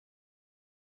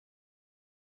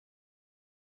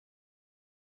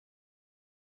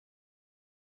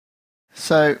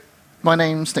So my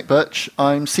name's Nick Burch.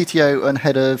 I'm CTO and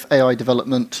head of AI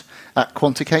development at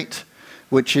Quanticate,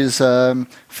 which is a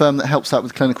firm that helps out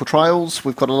with clinical trials.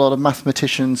 We've got a lot of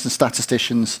mathematicians and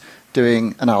statisticians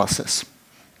doing analysis.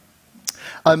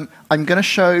 I'm going to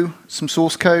show some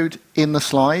source code in the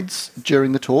slides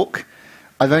during the talk.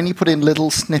 I've only put in little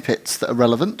snippets that are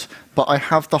relevant, but I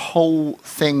have the whole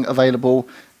thing available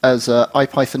as an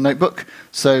IPython notebook,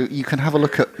 so you can have a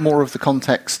look at more of the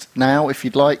context now if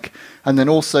you'd like, and then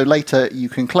also later you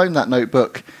can clone that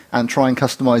notebook and try and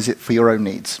customize it for your own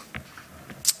needs.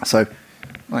 So,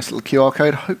 nice little QR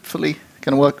code, hopefully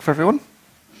going to work for everyone.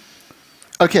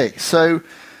 Okay, so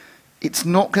it's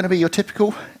not going to be your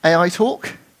typical AI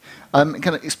talk. I'm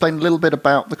going to explain a little bit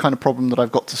about the kind of problem that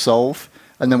I've got to solve,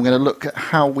 and then we're going to look at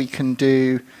how we can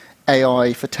do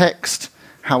AI for text,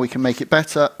 how we can make it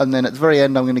better, and then at the very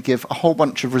end I'm going to give a whole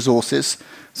bunch of resources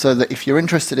so that if you're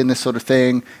interested in this sort of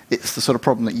thing, it's the sort of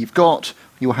problem that you've got,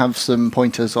 you'll have some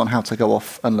pointers on how to go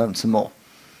off and learn some more.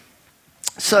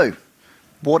 So,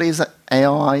 what is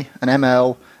AI and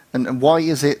ML, and why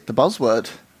is it the buzzword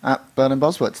at Berlin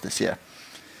Buzzwords this year?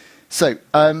 So,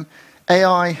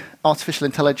 AI, artificial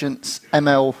intelligence,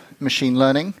 ML, machine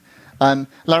learning.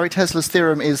 Larry Tesla's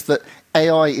theorem is that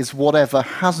AI is whatever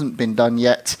hasn't been done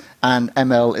yet, and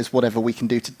ML is whatever we can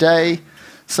do today.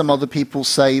 Some other people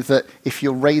say that if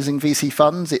you're raising VC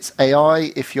funds, it's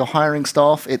AI. If you're hiring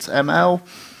staff, it's ML.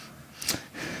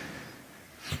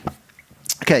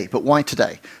 Okay, but why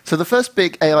today? So the first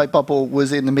big AI bubble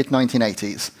was in the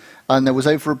mid-1980s, and there was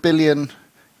over $1 billion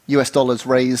US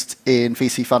raised in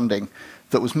VC funding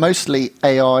that was mostly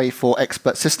AI for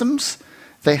expert systems.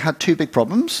 They had two big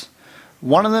problems.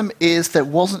 One of them is there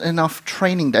wasn't enough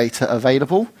training data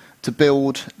available to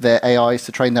build their AIs,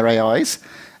 to train their AIs.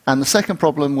 And the second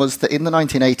problem was that in the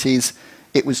 1980s,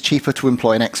 it was cheaper to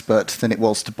employ an expert than it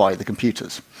was to buy the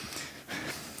computers.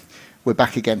 We're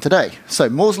back again today. So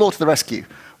Moore's Law to the rescue.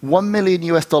 $1 million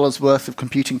US worth of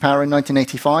computing power in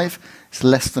 1985 is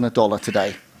less than $1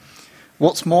 today.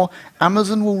 What's more,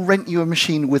 Amazon will rent you a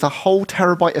machine with a whole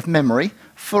terabyte of memory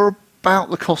for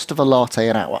about the cost of a latte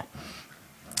an hour.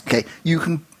 Okay, you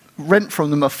can rent from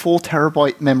them a 4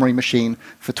 terabyte memory machine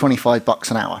for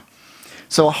 $25 an hour.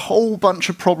 So a whole bunch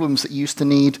of problems that used to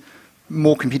need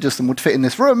more computers than would fit in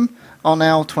this room are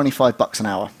now $25 an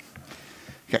hour.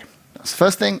 Okay, that's the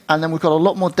first thing. And then we've got a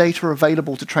lot more data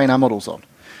available to train our models on.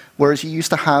 Whereas you used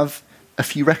to have a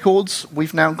few records,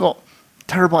 we've now got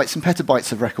terabytes and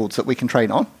petabytes of records that we can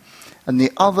train on. And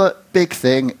the other big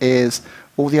thing is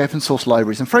all the open source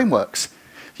libraries and frameworks.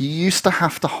 You used to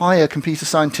have to hire computer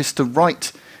scientists to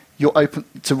write your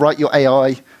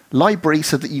AI library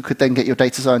so that you could then get your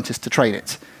data scientist to train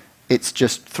it. It's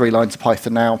just 3 lines of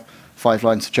Python now, 5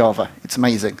 lines of Java. It's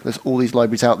amazing. There's all these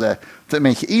libraries out there that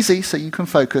make it easy so you can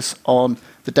focus on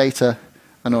the data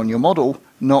and on your model,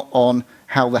 not on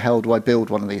how the hell do I build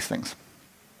one of these things.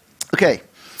 Okay,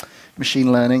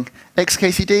 machine learning.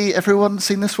 XKCD, everyone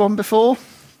seen this one before?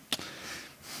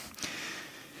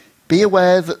 Be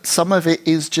aware that some of it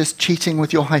is just cheating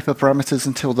with your hyperparameters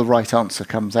until the right answer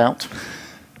comes out.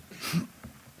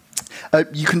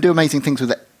 You can do amazing things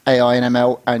with AI and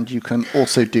ML, and you can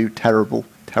also do terrible,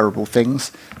 terrible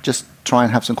things. Just try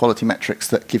and have some quality metrics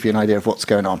that give you an idea of what's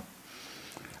going on.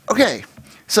 Okay,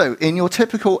 so in your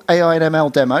typical AI and ML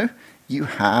demo, you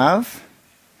have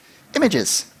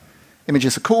images.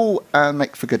 Images are cool and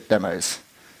make for good demos.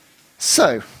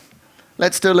 So,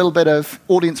 let's do a little bit of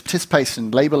audience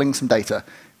participation, labeling some data.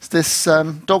 Is this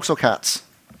dogs or cats?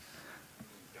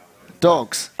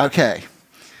 Dogs. Okay.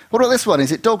 What about this one?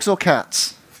 Is it dogs or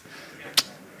cats?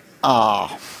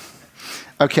 Ah.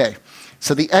 Okay.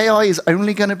 So the AI is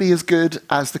only going to be as good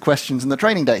as the questions and the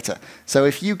training data. So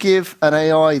if you give an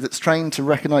AI that's trained to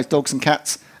recognize dogs and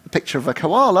cats a picture of a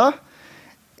koala,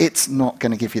 it's not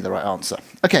going to give you the right answer.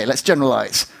 Okay, let's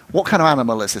generalize. What kind of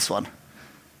animal is this one?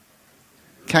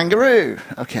 Kangaroo.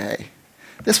 Okay.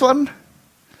 This one?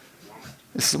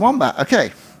 This is a wombat.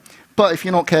 Okay. But if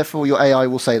you're not careful, your AI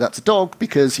will say that's a dog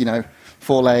because,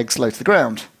 4 legs, low to the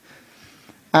ground.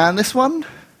 And this one?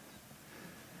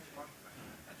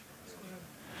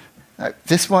 No,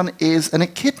 this one is an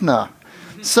echidna.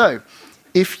 So,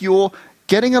 if you're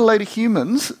getting a load of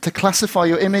humans to classify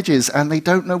your images and they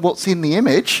don't know what's in the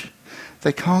image,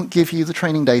 they can't give you the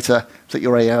training data that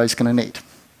your AI is going to need.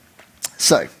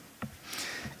 So,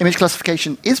 image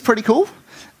classification is pretty cool,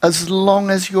 as long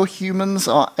as your humans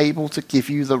are able to give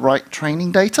you the right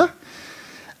training data.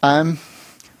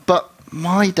 But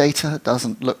my data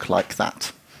doesn't look like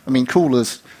that. I mean, cool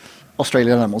as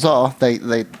Australian animals are, they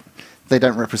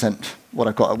don't represent what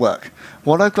I've got at work.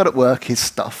 What I've got at work is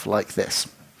stuff like this.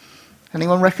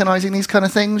 Anyone recognizing these kind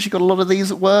of things? You've got a lot of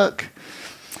these at work.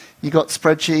 You've got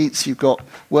spreadsheets, you've got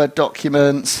Word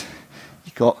documents,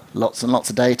 you've got lots and lots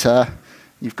of data,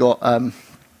 you've got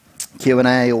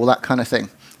Q&A, all that kind of thing.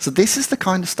 So this is the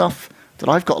kind of stuff that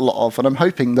I've got a lot of, and I'm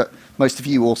hoping that most of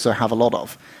you also have a lot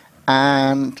of.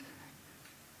 And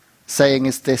saying,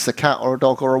 is this a cat or a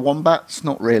dog or a wombat? It's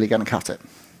not really going to cut it.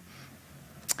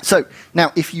 So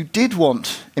now, if you did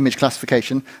want image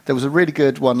classification, there was a really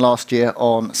good one last year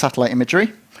on satellite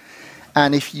imagery.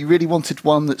 And if you really wanted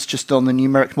one that's just on the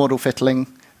numeric model fitting,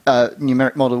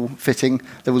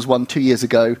 there was one 2 years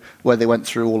ago where they went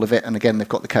through all of it, and again, they've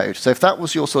got the code. So if that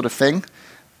was your sort of thing,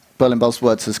 Berlin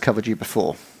Buzzwords has covered you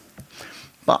before.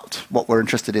 But what we're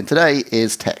interested in today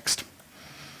is text.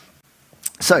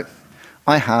 So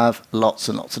I have lots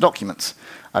and lots of documents.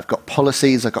 I've got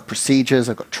policies, I've got procedures,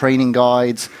 I've got training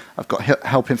guides, I've got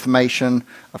help information,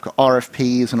 I've got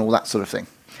RFPs and all that sort of thing.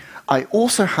 I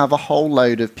also have a whole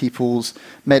load of people's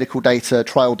medical data,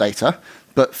 trial data,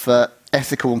 but for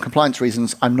ethical and compliance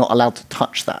reasons, I'm not allowed to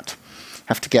touch that. I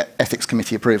have to get ethics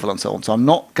committee approval and so on. So I'm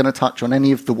not going to touch on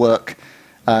any of the work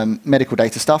medical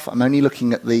data stuff. I'm only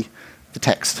looking at the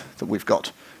text that we've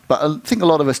got. But I think a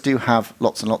lot of us do have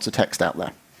lots and lots of text out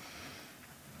there.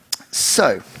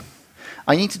 So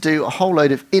I need to do a whole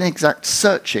load of inexact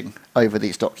searching over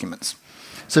these documents.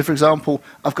 So for example,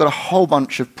 I've got a whole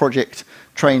bunch of project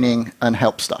training and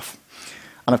help stuff.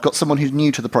 And I've got someone who's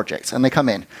new to the project, and they come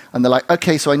in, and they're like,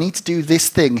 okay, so I need to do this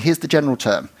thing, here's the general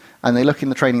term. And they look in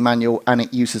the training manual, and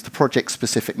it uses the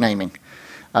project-specific naming.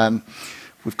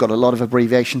 We've got a lot of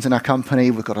abbreviations in our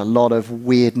company, we've got a lot of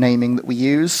weird naming that we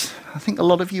use. I think a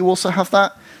lot of you also have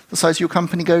that. The size of your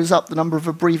company goes up, the number of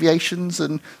abbreviations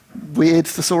and weird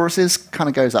thesauruses kind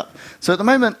of goes up. So at the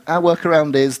moment, our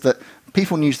workaround is that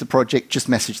people new to the project just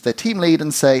message their team lead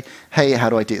and say, hey, how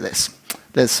do I do this?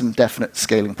 There's some definite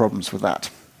scaling problems with that.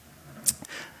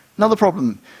 Another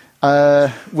problem,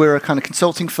 we're a kind of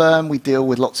consulting firm, we deal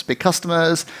with lots of big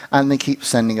customers, and they keep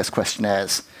sending us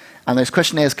questionnaires. And those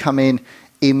questionnaires come in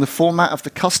the format of the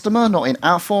customer, not in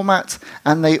our format,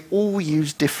 and they all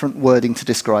use different wording to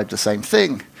describe the same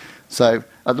thing. So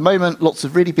at the moment, lots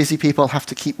of really busy people have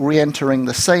to keep re-entering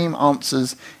the same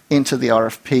answers into the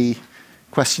RFP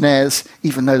questionnaires,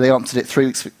 even though they answered it 3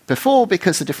 weeks before,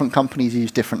 because the different companies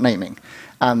use different naming.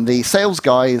 And the sales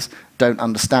guys don't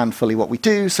understand fully what we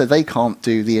do, so they can't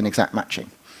do the inexact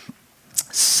matching.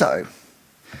 So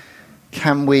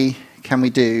can we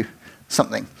do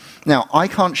something? Now, I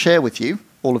can't share with you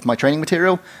all of my training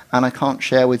material, and I can't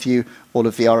share with you all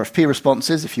of the RFP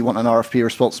responses. If you want an RFP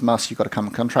response from us, you've got to come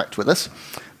and contract with us.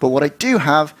 But what I do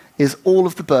have is all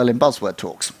of the Berlin Buzzword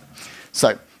talks.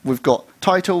 So we've got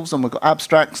titles, and we've got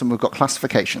abstracts, and we've got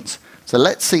classifications. So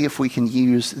let's see if we can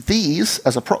use these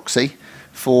as a proxy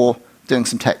for doing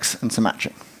some text and some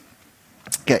matching.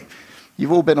 Okay,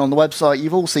 you've all been on the website,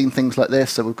 you've all seen things like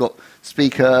this. So we've got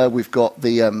speaker, we've got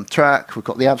the track, we've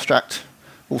got the abstract,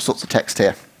 all sorts of text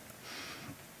here.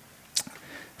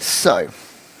 So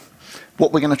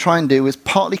what we're going to try and do is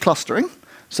partly clustering.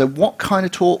 So what kind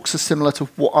of talks are similar to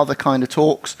what other kind of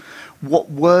talks? What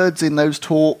words in those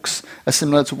talks are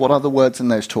similar to what other words in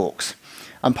those talks?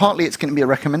 And partly it's going to be a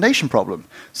recommendation problem.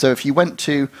 So if you went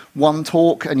to one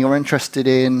talk and you're interested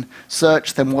in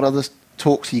search, then what other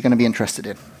talks are you going to be interested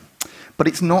in? But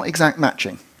it's not exact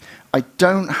matching. I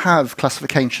don't have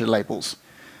classification labels.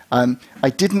 I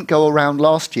didn't go around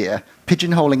last year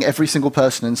pigeonholing every single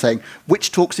person and saying,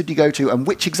 which talks did you go to and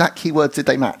which exact keywords did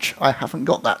they match? I haven't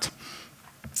got that.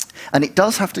 And it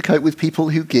does have to cope with people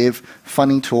who give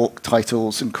funny talk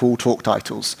titles and cool talk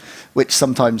titles, which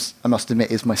sometimes, I must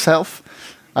admit, is myself.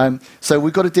 So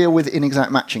we've got to deal with inexact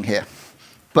matching here.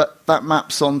 But that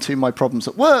maps onto my problems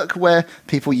at work, where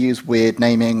people use weird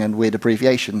naming and weird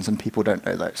abbreviations, and people don't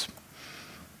know those.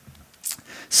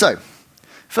 So,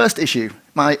 first issue,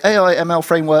 my AI ML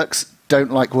frameworks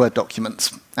don't like Word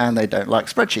documents, and they don't like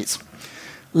spreadsheets.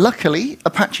 Luckily,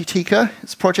 Apache Tika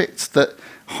is a project that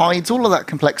hides all of that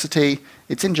complexity.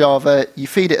 It's in Java, you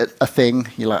feed it a thing,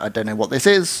 you're like, I don't know what this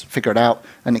is, figure it out,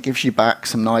 and it gives you back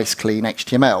some nice, clean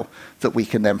HTML that we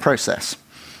can then process.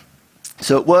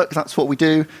 So at work, that's what we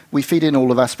do. We feed in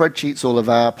all of our spreadsheets, all of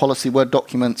our policy Word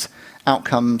documents,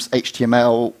 outcomes,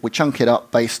 HTML, we chunk it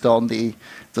up based on the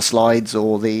slides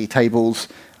or the tables,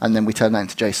 and then we turn that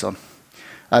into JSON.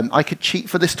 I could cheat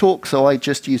for this talk, so I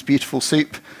just used Beautiful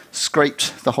Soup,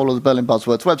 scraped the whole of the Berlin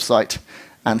Buzzwords website,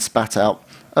 and spat out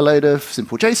a load of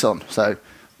simple JSON. So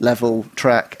level,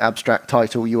 track, abstract,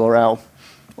 title, URL,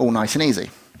 all nice and easy.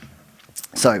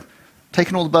 So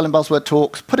taken all the Berlin Buzzword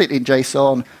talks, put it in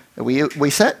JSON. Are we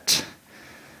set?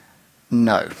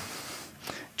 No.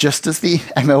 just as the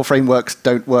ML frameworks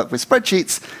don't work with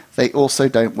spreadsheets, they also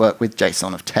don't work with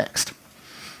JSON of text.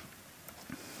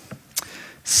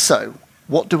 So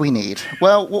what do we need?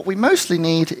 Well, what we mostly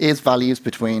need is values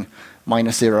between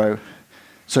 -1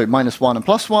 and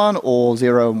 +1, or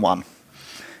 0 and 1.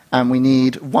 And we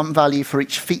need one value for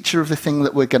each feature of the thing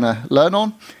that we're going to learn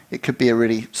on. It could be a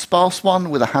really sparse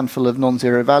one with a handful of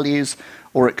non-zero values,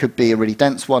 or it could be a really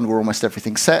dense one where almost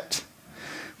everything's set.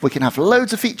 We can have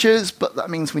loads of features, but that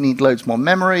means we need loads more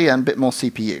memory and a bit more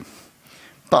CPU.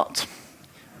 But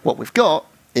what we've got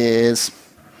is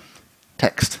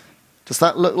text. Does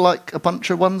that look like a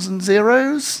bunch of ones and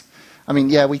zeros? I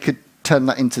mean, yeah, we could turn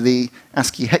that into the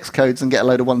ASCII hex codes and get a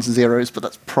load of ones and zeros, but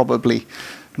that's probably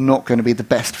not going to be the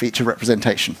best feature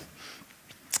representation.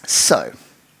 So,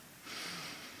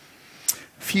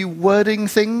 a few wording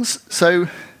things. So,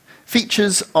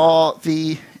 features are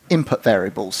the input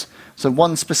variables. So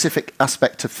one specific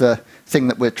aspect of the thing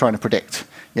that we're trying to predict.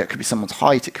 Yeah, it could be someone's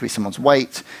height, it could be someone's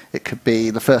weight, it could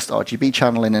be the first RGB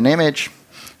channel in an image.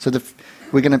 So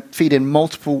we're going to feed in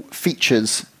multiple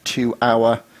features to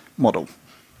our model.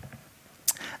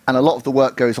 And a lot of the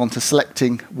work goes on to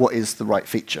selecting what is the right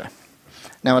feature.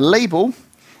 Now, a label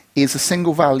is a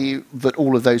single value that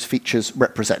all of those features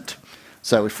represent.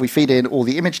 So if we feed in all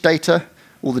the image data,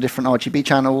 all the different RGB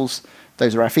channels,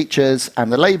 those are our features,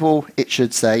 and the label, it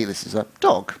should say this is a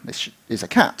dog, this is a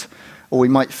cat. Or we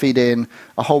might feed in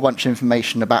a whole bunch of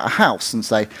information about a house and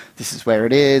say this is where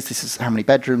it is, this is how many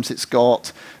bedrooms it's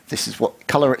got, this is what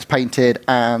color it's painted,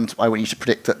 and I want you to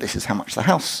predict that this is how much the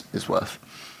house is worth.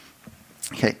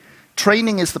 Okay.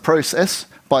 Training is the process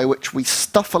by which we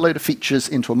stuff a load of features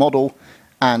into a model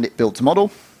and it builds a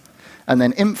model. And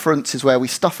then inference is where we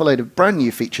stuff a load of brand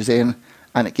new features in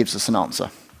and it gives us an answer.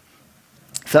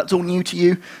 If that's all new to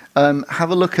you, have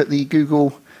a look at the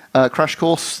Google crash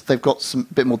course. They've got some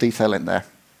bit more detail in there.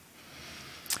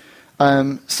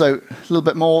 So a little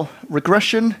bit more.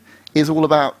 Regression is all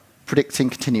about predicting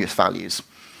continuous values.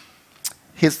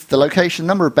 Here's the location,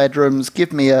 number of bedrooms.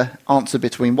 Give me an answer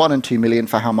between 1 and 2 million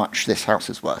for how much this house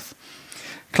is worth.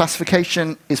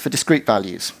 Classification is for discrete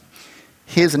values.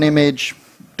 Here's an image,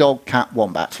 dog, cat,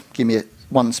 wombat. Give me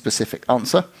one specific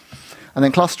answer. And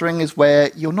then clustering is where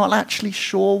you're not actually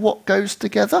sure what goes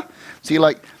together. So you're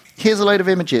like, here's a load of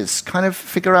images. Kind of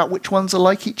figure out which ones are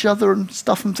like each other and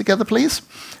stuff them together, please.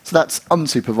 So that's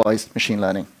unsupervised machine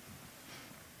learning.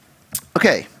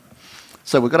 OK,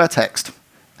 so we've got our text,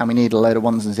 and we need a load of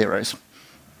ones and zeros.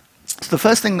 So the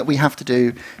first thing that we have to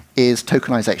do is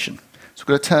tokenization. So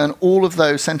we're going to turn all of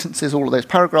those sentences, all of those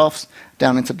paragraphs,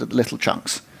 down into the little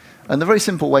chunks. And the very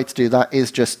simple way to do that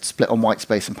is just split on white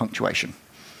space and punctuation.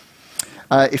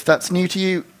 If that's new to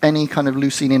you, any kind of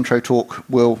Lucene intro talk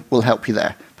will help you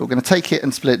there. But we're going to take it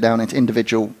and split it down into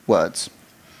individual words.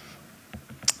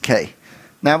 OK,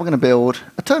 now we're going to build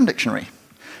a term dictionary.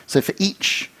 So for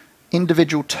each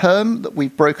individual term that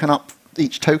we've broken up,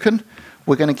 each token,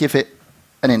 we're going to give it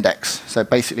an index. So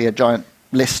basically a giant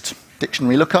list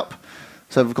dictionary lookup.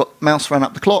 So we've got mouse ran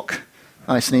up the clock,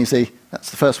 nice and easy.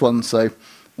 That's the first one, so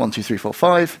 1, 2, 3, 4,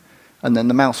 5. And then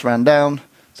the mouse ran down.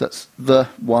 So that's the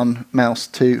 1, mouse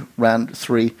 2, ran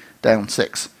 3, down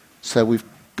 6. So we've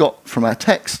got from our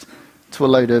text to a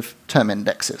load of term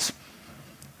indexes.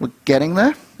 We're getting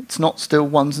there. It's not still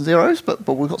ones and zeros, but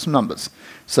we've got some numbers.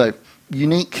 So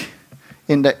unique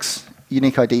index,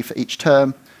 unique ID for each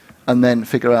term, and then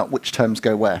figure out which terms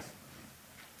go where.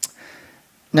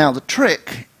 Now the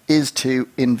trick is to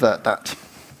invert that.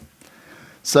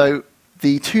 So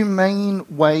the two main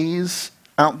ways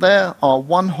out there are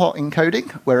one-hot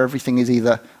encoding, where everything is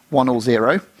either 1 or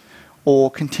 0, or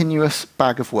continuous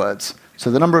bag of words, so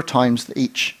the number of times that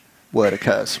each word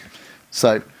occurs.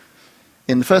 So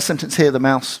in the first sentence here, the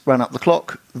mouse ran up the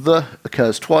clock. The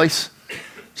occurs twice.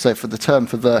 So for the term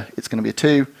for the, it's going to be a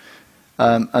 2,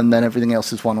 and then everything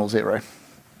else is 1 or 0.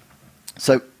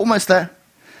 So almost there.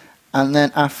 And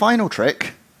then our final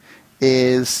trick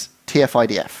is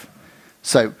TF-IDF.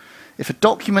 So if a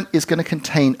document is going to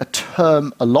contain a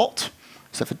term a lot,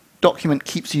 so if a document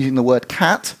keeps using the word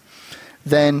cat,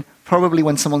 then probably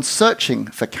when someone's searching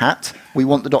for cat, we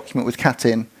want the document with cat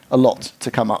in a lot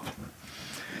to come up.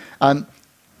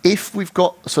 If we've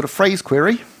got a sort of phrase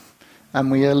query,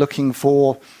 and we are looking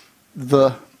for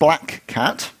the black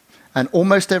cat, and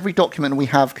almost every document we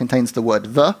have contains the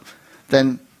word the,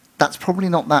 then that's probably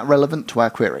not that relevant to our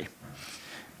query.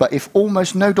 But if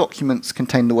almost no documents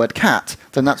contain the word cat,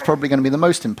 then that's probably going to be the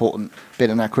most important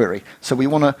bit in our query. So we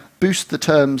want to boost the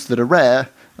terms that are rare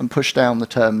and push down the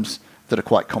terms that are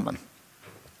quite common.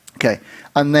 Okay,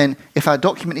 and then if our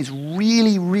document is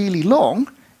really, really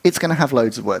long, it's going to have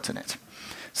loads of words in it.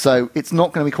 So it's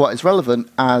not going to be quite as relevant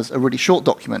as a really short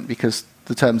document because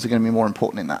the terms are going to be more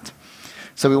important in that.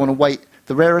 So we want to weight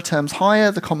the rarer terms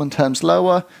higher, the common terms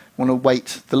lower. We want to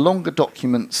weight the longer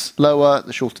documents lower,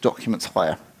 the shorter documents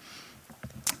higher.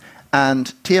 And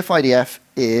TF-IDF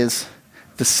is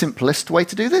the simplest way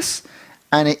to do this,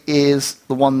 and it is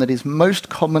the one that is most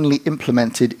commonly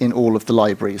implemented in all of the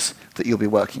libraries that you'll be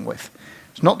working with.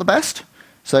 It's not the best.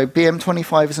 So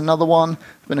BM25 is another one. There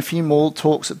have been a few more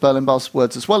talks at Berlin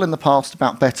Buzzwords as well in the past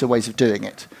about better ways of doing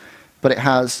it. But it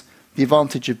has the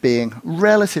advantage of being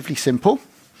relatively simple,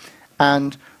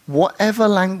 and whatever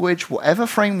language, whatever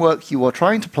framework you are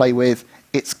trying to play with,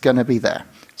 it's going to be there.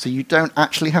 So you don't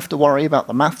actually have to worry about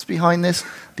the maths behind this,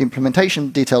 the implementation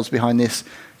details behind this.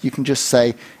 You can just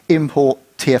say import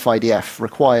TF-IDF,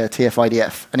 require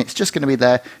TF-IDF, and it's just going to be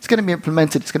there. It's going to be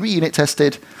implemented, it's going to be unit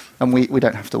tested, and we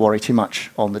don't have to worry too much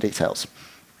on the details.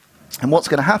 And what's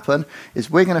going to happen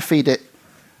is we're going to feed it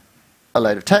a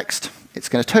load of text. It's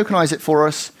going to tokenize it for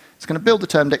us. It's going to build the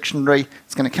term dictionary.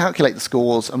 It's going to calculate the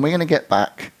scores, and we're going to get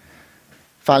back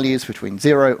values between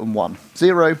 0 and 1.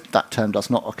 0, that term does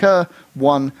not occur.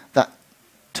 1, that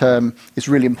term is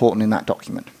really important in that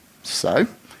document. So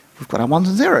we've got our 1s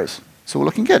and 0s. So we're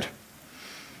looking good.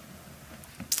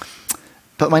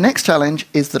 But my next challenge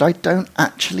is that I don't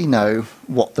actually know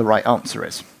what the right answer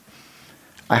is.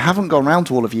 I haven't gone around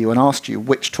to all of you and asked you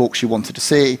which talks you wanted to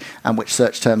see and which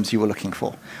search terms you were looking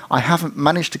for. I haven't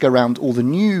managed to go around all the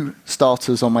new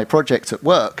starters on my project at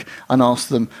work and ask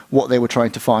them what they were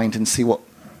trying to find and see what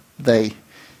they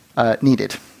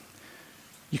needed.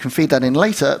 You can feed that in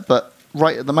later, but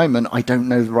right at the moment, I don't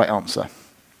know the right answer.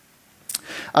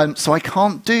 So I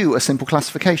can't do a simple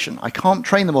classification. I can't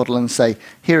train the model and say,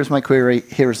 here is my query,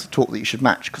 here is the talk that you should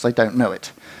match, because I don't know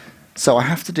it. So I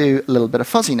have to do a little bit of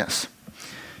fuzziness.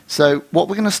 So what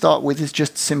we're going to start with is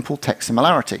just simple text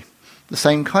similarity. The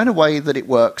same kind of way that it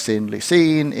works in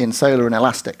Lucene, in SOLR and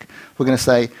Elastic. We're going to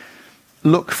say,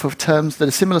 look for terms that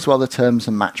are similar to other terms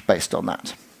and match based on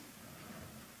that.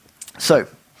 So,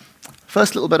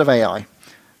 first little bit of AI.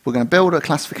 We're going to build a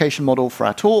classification model for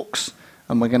our talks,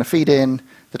 and we're going to feed in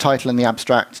the title and the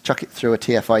abstract, chuck it through a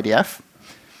TF-IDF.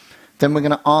 Then we're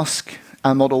going to ask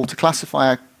our model to classify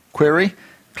our query,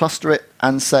 cluster it,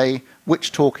 and say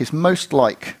which talk is most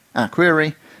like our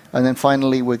query. And then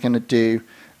finally, we're going to do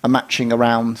a matching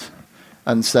around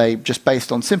and say, just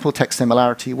based on simple text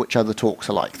similarity, which other talks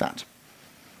are like that.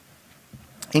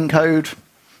 In code,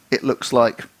 it looks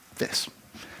like this.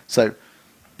 So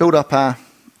build up our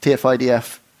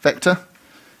TF-IDF vector,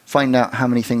 find out how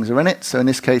many things are in it. So in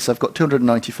this case, I've got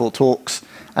 294 talks,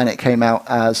 and it came out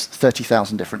as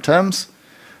 30,000 different terms.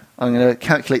 I'm going to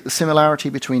calculate the similarity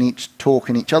between each talk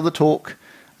and each other talk.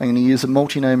 I'm going to use a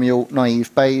multinomial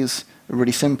naive Bayes, a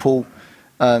really simple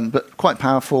but quite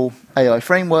powerful AI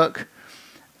framework,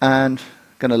 and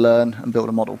going to learn and build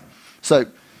a model. So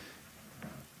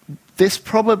this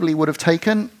probably would have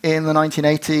taken, in the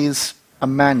 1980s, a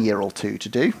man-year or two to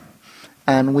do,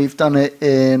 and we've done it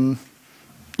in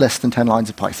less than 10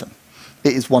 lines of Python.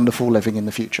 It is wonderful living in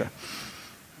the future.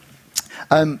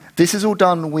 This is all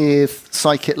done with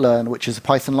scikit-learn, which is a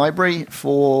Python library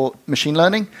for machine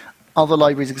learning. Other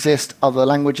libraries exist, other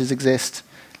languages exist.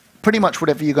 Pretty much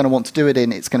whatever you're going to want to do it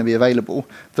in, it's going to be available.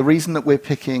 The reason that we're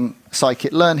picking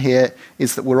scikit-learn here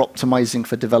is that we're optimizing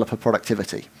for developer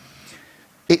productivity.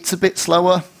 It's a bit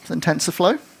slower than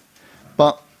TensorFlow,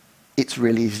 but it's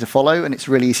really easy to follow, and it's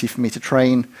really easy for me to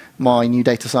train my new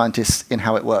data scientists in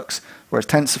how it works. Whereas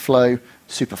TensorFlow,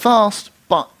 super fast,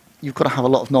 but you've got to have a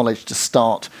lot of knowledge to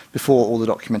start before all the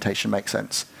documentation makes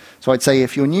sense. So I'd say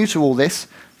if you're new to all this,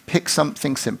 pick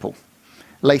something simple.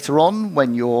 Later on,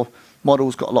 when your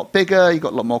model's got a lot bigger, you've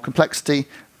got a lot more complexity,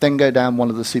 then go down one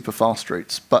of the super fast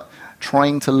routes. But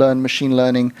trying to learn machine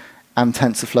learning and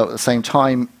TensorFlow at the same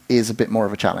time is a bit more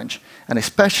of a challenge. And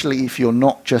especially if you're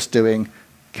not just doing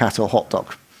cat or hot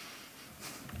dog.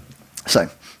 So,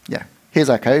 yeah, here's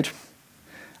our code.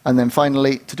 And then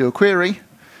finally, to do a query,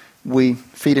 we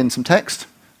feed in some text.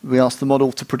 We ask the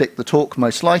model to predict the talk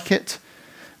most like it.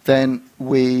 Then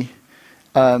we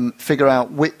figure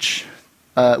out what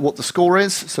the score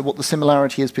is, so what the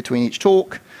similarity is between each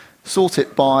talk, sort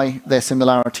it by their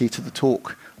similarity to the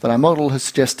talk that our model has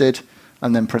suggested,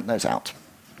 and then print those out.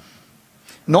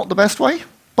 Not the best way,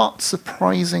 but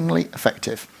surprisingly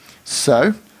effective.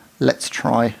 So let's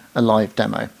try a live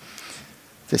demo.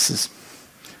 This is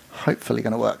hopefully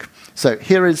going to work. So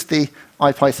here is the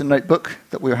IPython notebook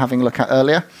that we were having a look at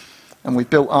earlier, and we've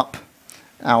built up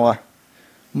our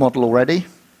model already.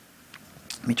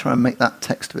 Let me try and make that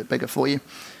text a bit bigger for you.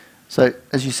 So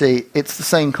as you see, it's the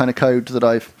same kind of code that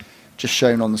I've just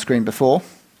shown on the screen before.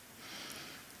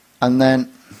 And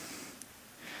then,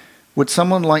 would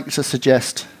someone like to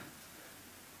suggest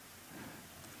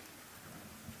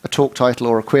a talk title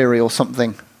or a query or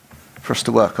something for us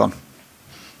to work on?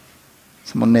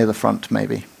 Someone near the front,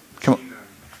 maybe. Come on.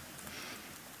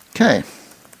 Okay.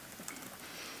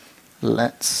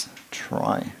 Let's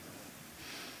try.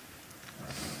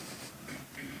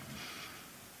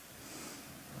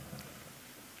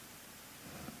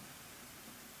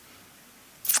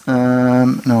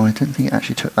 No, I don't think it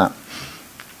actually took that.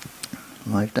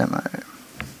 Live demo.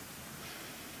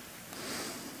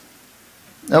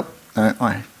 Oh, no,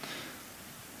 I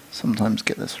sometimes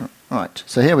get this wrong. Right,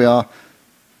 so here we are.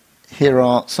 Here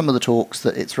are some of the talks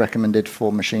that it's recommended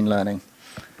for machine learning.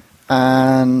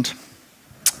 And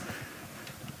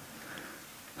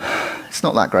it's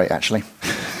not that great, actually.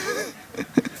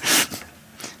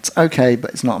 It's okay,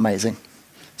 but it's not amazing.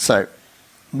 So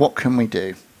what can we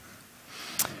do?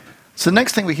 So the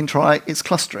next thing we can try is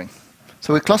clustering.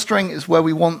 So with clustering is where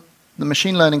we want the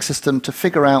machine learning system to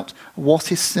figure out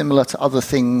what is similar to other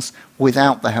things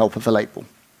without the help of a label.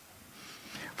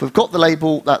 If we've got the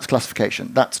label, that's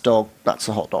classification. That's dog, that's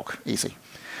a hot dog. Easy.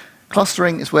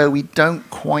 Clustering is where we don't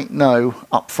quite know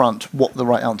up front what the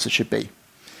right answer should be.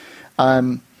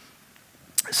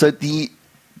 So the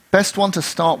best one to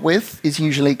start with is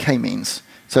usually k-means.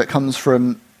 So it comes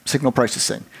from signal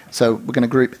processing. So we're going to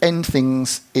group n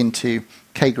things into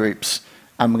k groups,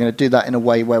 and we're going to do that in a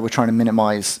way where we're trying to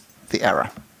minimize the error.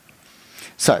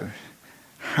 So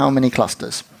how many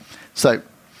clusters? So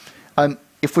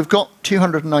if we've got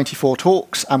 294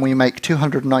 talks and we make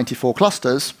 294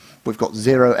 clusters, we've got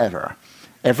 0 error.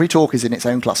 Every talk is in its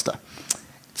own cluster.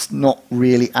 It's not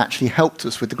really actually helped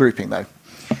us with the grouping, though.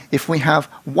 If we have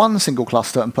one single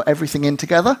cluster and put everything in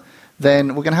together,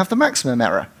 then we're going to have the maximum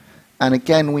error. And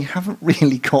again, we haven't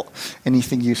really got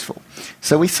anything useful.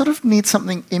 So we sort of need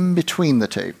something in between the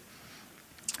two,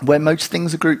 where most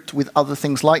things are grouped with other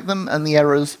things like them, and the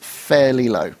error's fairly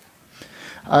low.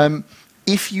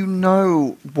 If you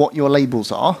know what your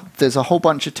labels are, there's a whole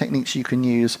bunch of techniques you can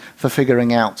use for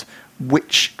figuring out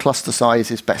which cluster size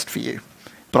is best for you.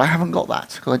 But I haven't got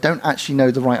that, because I don't actually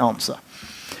know the right answer.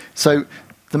 So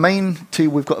the main two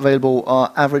we've got available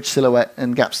are average silhouette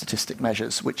and gap statistic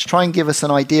measures, which try and give us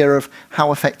an idea of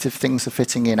how effective things are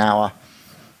fitting in our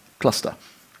cluster.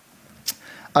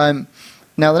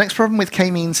 Now, the next problem with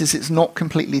k-means is it's not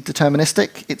completely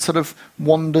deterministic. It sort of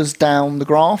wanders down the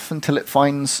graph until it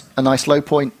finds a nice low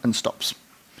point and stops.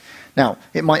 Now,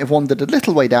 it might have wandered a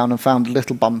little way down and found a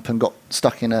little bump and got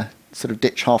stuck in a sort of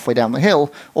ditch halfway down the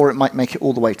hill, or it might make it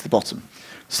all the way to the bottom.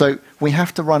 So we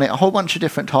have to run it a whole bunch of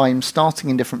different times, starting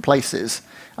in different places,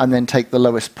 and then take the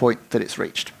lowest point that it's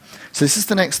reached. So this is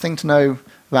the next thing to know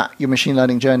about your machine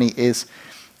learning journey is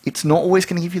it's not always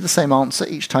going to give you the same answer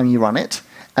each time you run it,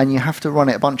 and you have to run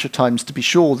it a bunch of times to be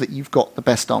sure that you've got the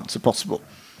best answer possible.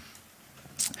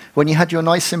 When you had your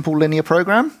nice simple linear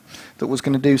program that was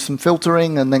going to do some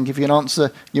filtering and then give you an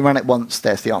answer, you ran it once,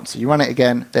 there's the answer. You run it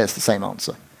again, there's the same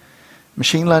answer.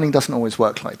 Machine learning doesn't always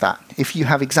work like that. If you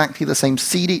have exactly the same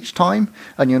seed each time,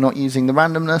 and you're not using the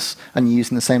randomness, and you're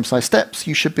using the same size steps,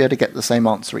 you should be able to get the same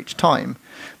answer each time.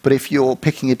 But if you're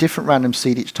picking a different random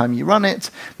seed each time you run it,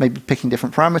 maybe picking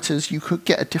different parameters, you could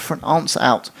get a different answer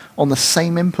out on the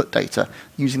same input data,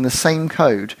 using the same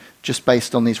code, just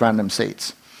based on these random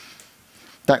seeds.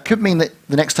 That could mean that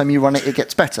the next time you run it, it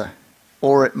gets better,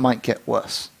 or it might get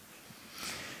worse.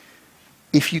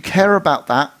 If you care about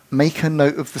that, make a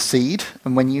note of the seed,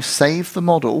 and when you save the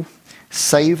model,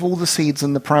 save all the seeds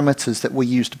and the parameters that were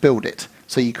used to build it,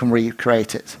 so you can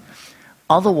recreate it.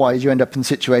 Otherwise, you end up in a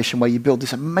situation where you build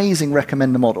this amazing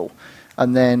recommender model,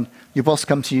 and then your boss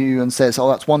comes to you and says, oh,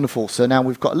 that's wonderful, so now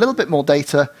we've got a little bit more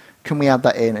data, can we add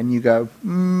that in? And you go,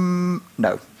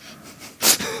 no.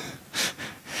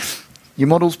 Your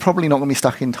model's probably not going to be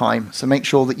stuck in time, so make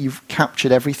sure that you've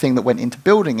captured everything that went into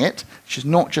building it, which is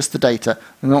not just the data,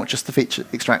 not just the feature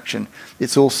extraction,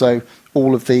 it's also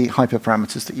all of the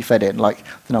hyperparameters that you fed in, like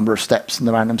the number of steps and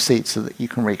the random seeds, so that you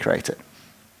can recreate it.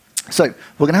 So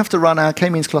we're going to have to run our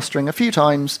k-means clustering a few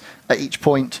times at each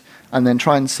point, and then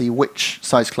try and see which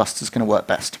size cluster is going to work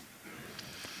best.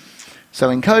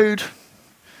 So in code,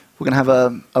 we're going to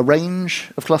have a range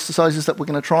of cluster sizes that we're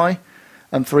going to try,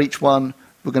 and for each one,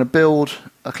 we're going to build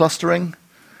a clustering,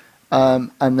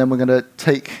 and then we're going to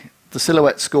take the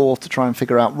silhouette score to try and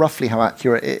figure out roughly how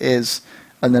accurate it is,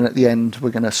 and then at the end we're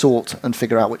going to sort and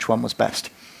figure out which one was best.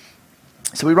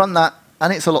 So we run that,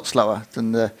 and it's a lot slower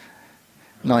than the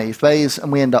naive Bayes,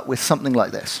 and we end up with something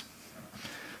like this.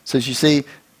 So as you see,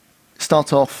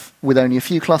 start off with only a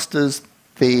few clusters,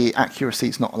 the accuracy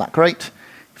is not that great.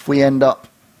 If we end up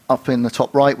up in the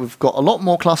top right, we've got a lot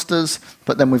more clusters,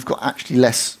 but then we've got actually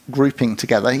less grouping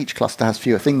together. Each cluster has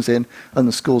fewer things in, and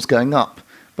the score's going up.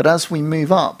 But as we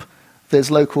move up,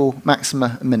 there's local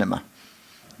maxima and minima.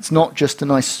 It's not just a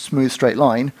nice, smooth, straight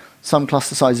line. Some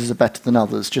cluster sizes are better than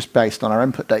others, just based on our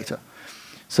input data.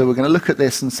 So we're going to look at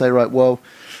this and say, right, well,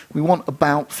 we want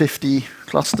about 50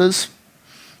 clusters.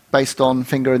 Based on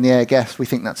finger in the air guess, we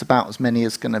think that's about as many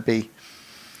as going to be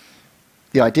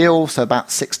the ideal, so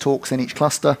about 6 talks in each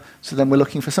cluster. So then we're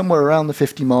looking for somewhere around the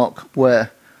 50 mark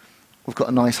where we've got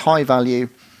a nice high value,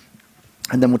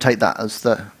 and then we'll take that as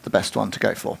the best one to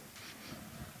go for.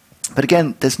 But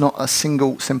again, there's not a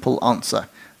single simple answer.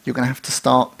 You're going to have to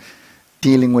start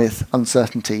dealing with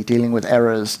uncertainty, dealing with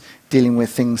errors, dealing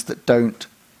with things that don't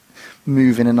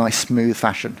move in a nice, smooth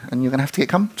fashion. And you're going to have to get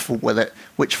comfortable with it,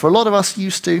 which for a lot of us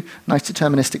used to nice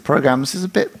deterministic programs is a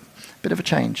bit of a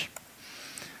change.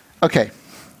 Okay,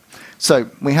 so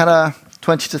we had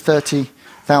 20 to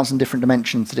 30,000 different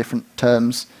dimensions, different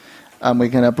terms, and we're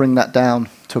going to bring that down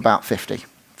to about 50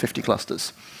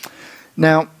 clusters.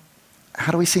 Now,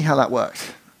 how do we see how that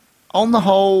worked? On the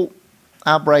whole,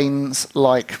 our brains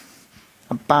like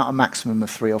about a maximum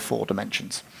of 3 or 4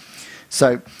 dimensions.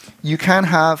 So you can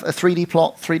have a 3D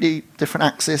plot, 3D different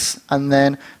axis, and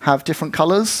then have different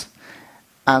colors,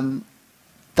 and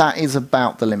that is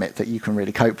about the limit that you can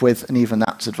really cope with, and even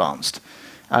that's advanced.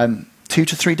 2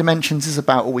 to 3 dimensions is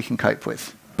about all we can cope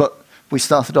with, but we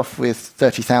started off with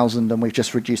 30,000 and we've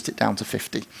just reduced it down to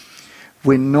 50.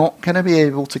 We're not going to be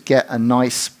able to get a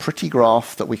nice, pretty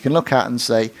graph that we can look at and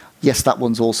say, yes, that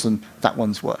one's awesome, that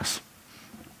one's worse.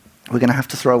 We're going to have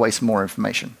to throw away some more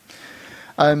information.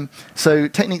 So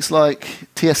techniques like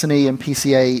TSNE and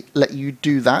PCA let you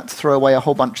do that, throw away a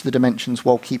whole bunch of the dimensions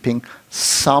while keeping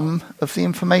some of the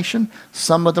information,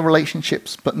 some of the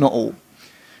relationships, but not all.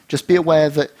 Just be aware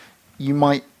that you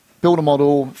might build a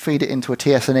model, feed it into a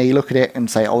TSNE, look at it and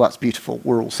say, oh, that's beautiful,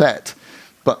 we're all set.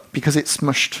 But because it's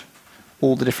smushed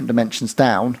all the different dimensions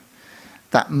down,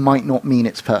 that might not mean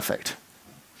it's perfect.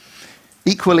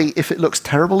 Equally, if it looks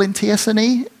terrible in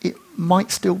TSNE, it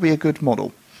might still be a good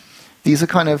model. These are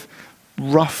kind of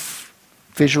rough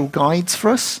visual guides for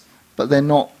us, but they're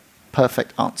not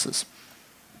perfect answers.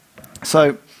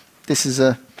 So this is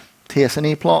a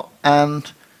TSNE plot,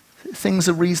 and things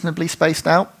are reasonably spaced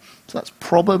out, so that's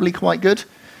probably quite good.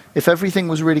 If everything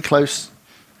was really close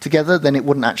together, then it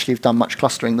wouldn't actually have done much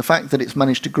clustering. The fact that it's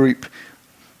managed to group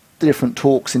the different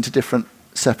talks into different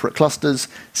separate clusters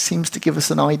seems to give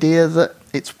us an idea that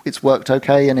it's worked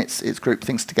okay and it's grouped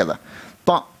things together.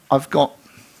 But I've got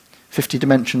 50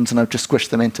 dimensions and I've just squished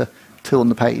them into 2 on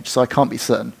the page, so I can't be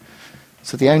certain.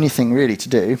 So the only thing really to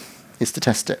do is to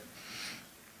test it.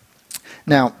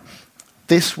 Now,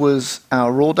 this was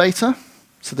our raw data.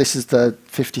 So this is the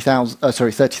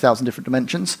 30,000 different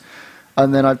dimensions.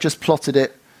 And then I've just plotted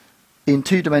it in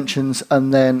 2 dimensions,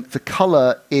 and then the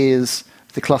color is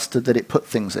the cluster that it put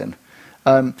things in.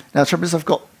 Now, the trouble is I've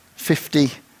got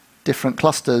 50 different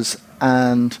clusters,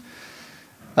 and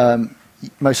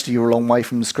most of you are a long way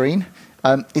from the screen.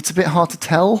 It's a bit hard to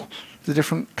tell the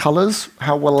different colors,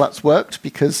 how well that's worked,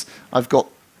 because I've got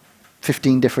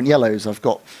 15 different yellows, I've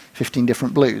got 15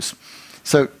 different blues.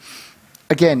 So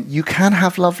again, you can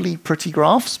have lovely, pretty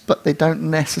graphs, but they don't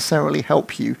necessarily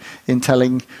help you in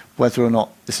telling whether or not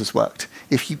this has worked.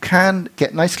 If you can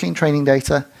get nice, clean training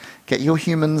data, get your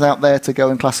humans out there to go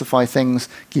and classify things,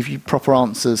 give you proper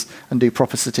answers, and do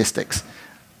proper statistics.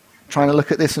 Trying to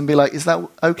look at this and be like, is that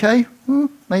okay?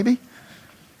 Maybe.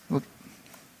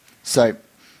 So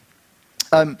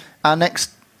our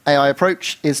next AI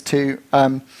approach is to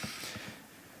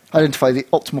identify the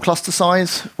optimal cluster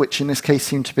size, which in this case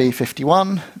seemed to be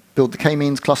 51, build the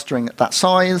k-means clustering at that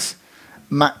size,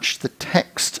 match the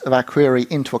text of our query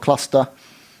into a cluster,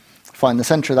 find the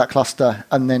center of that cluster,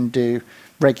 and then do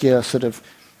regular sort of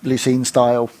Lucene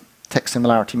style text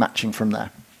similarity matching from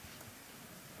there.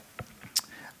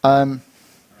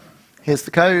 Here's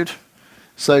the code.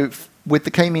 So with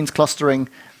the k-means clustering,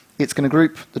 it's going to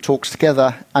group the talks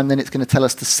together, and then it's going to tell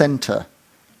us the center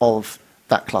of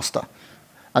that cluster.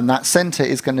 And that center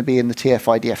is going to be in the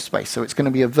TF-IDF space. So it's going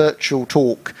to be a virtual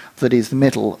talk that is the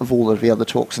middle of all of the other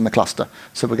talks in the cluster.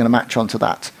 So we're going to match onto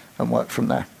that and work from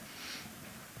there.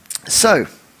 So,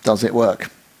 does it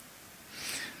work?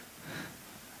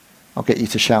 I'll get you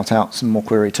to shout out some more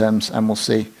query terms, and we'll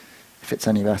see if it's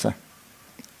any better.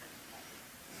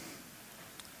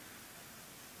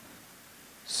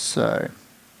 So,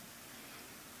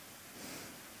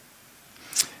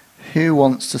 who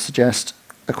wants to suggest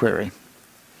a query?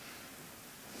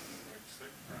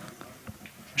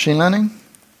 Machine learning?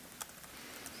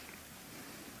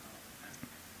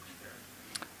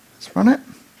 Let's run it.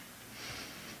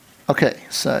 Okay,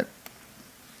 so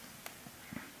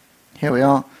here we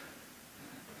are.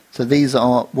 So these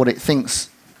are what it thinks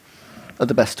are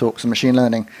the best talks in machine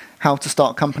learning. How to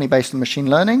start a company based on machine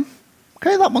learning.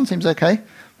 Okay, that one seems okay.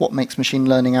 What makes machine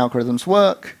learning algorithms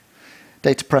work?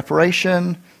 Data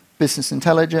preparation, business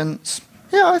intelligence.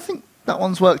 Yeah, I think that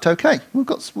one's worked okay. We've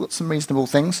got some reasonable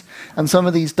things. And some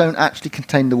of these don't actually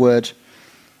contain the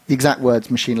exact words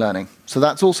machine learning. So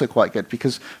that's also quite good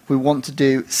because we want to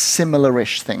do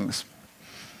similar-ish things.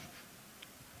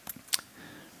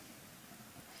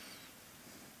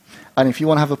 And if you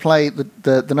want to have a play,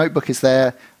 the notebook is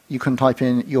there. You can type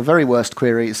in your very worst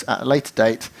queries at a later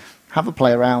date, have a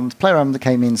play around with the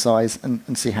k-mean size,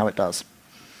 and see how it does.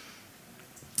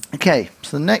 Okay,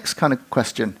 so the next kind of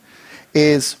question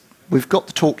is, we've got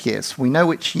the talk years. We know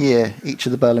which year each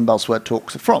of the Berlin Buzzword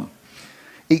talks are from.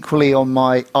 Equally, on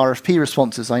my RFP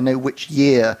responses, I know which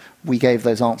year we gave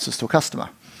those answers to a customer.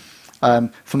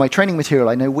 For my training material,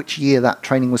 I know which year that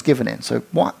training was given in. So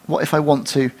what if I want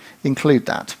to include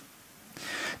that?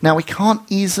 Now, we can't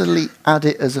easily add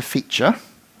it as a feature,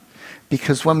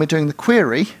 because when we're doing the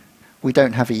query, we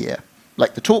don't have a year.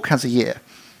 Like, the talk has a year.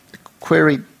 The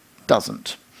query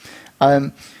doesn't.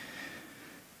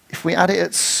 If we add it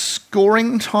at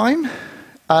scoring time,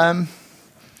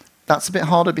 that's a bit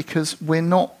harder because we're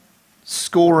not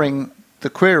scoring the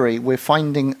query. We're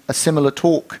finding a similar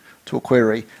talk to a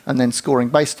query and then scoring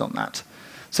based on that.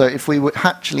 So if we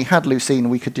actually had Lucene,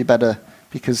 we could do better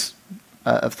because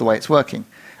of the way it's working.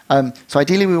 So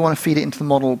ideally, we want to feed it into the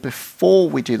model before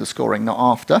we do the scoring, not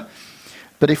after.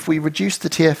 But if we reduce the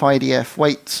TF-IDF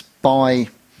weights by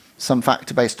some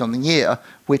factor based on the year,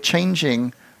 we're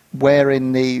changing where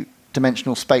in the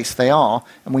dimensional space they are,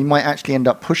 and we might actually end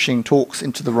up pushing talks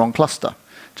into the wrong cluster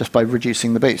just by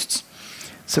reducing the boosts.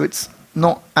 So it's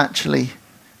not actually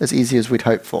as easy as we'd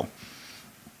hoped for.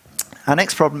 Our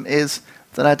next problem is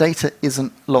that our data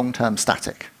isn't long-term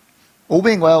static. All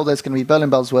being well, there's going to be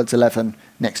Berlin Buzzwords 11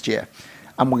 next year,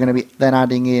 and we're going to be then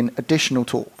adding in additional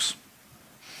talks.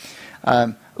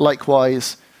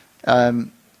 Likewise,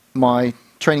 my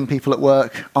training people at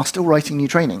work are still writing new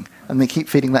training, and they keep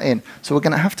feeding that in. So we're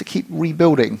going to have to keep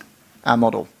rebuilding our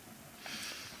model.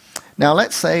 Now,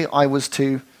 let's say I was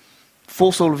to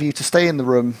force all of you to stay in the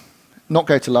room, not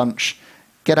go to lunch,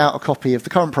 get out a copy of the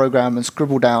current program and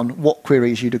scribble down what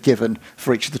queries you'd have given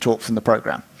for each of the talks in the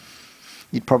program.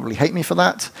 You'd probably hate me for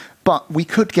that, but we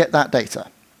could get that data.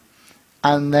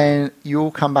 And then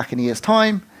you'll come back in a year's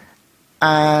time,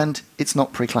 and it's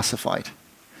not pre-classified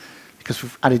because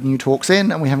we've added new talks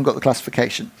in and we haven't got the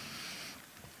classification.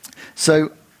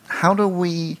 So how do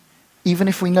we, even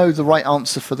if we know the right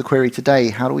answer for the query today,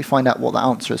 how do we find out what that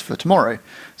answer is for tomorrow?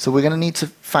 So we're going to need to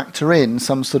factor in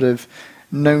some sort of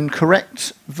known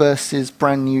correct versus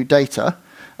brand new data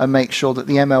and make sure that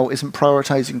the ML isn't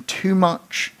prioritizing too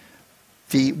much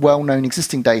the well-known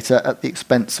existing data at the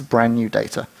expense of brand new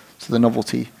data. So the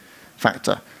novelty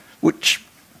factor, which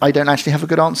I don't actually have a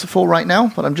good answer for right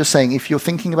now, but I'm just saying if you're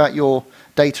thinking about your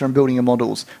data and building your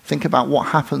models, think about what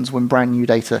happens when brand new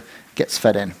data gets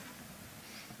fed in.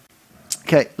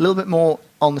 Okay, a little bit more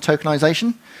on the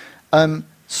tokenization.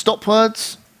 Stop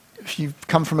words, if you've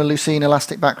come from a Lucene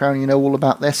Elastic background, you know all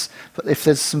about this, but if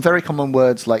there's some very common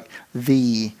words like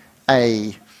the,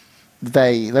 a,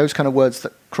 they, those kind of words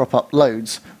that crop up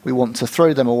loads, we want to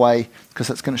throw them away because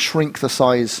that's going to shrink the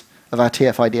size of our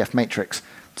TF-IDF matrix.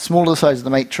 The smaller the size of the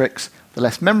matrix, the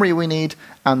less memory we need,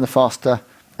 and the faster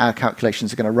our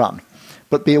calculations are going to run.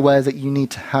 But be aware that you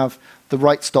need to have the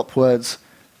right stop words,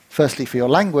 firstly for your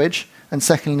language, and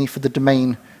secondly for the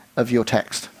domain of your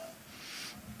text.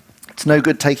 It's no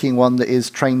good taking one that is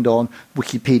trained on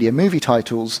Wikipedia movie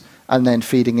titles and then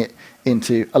feeding it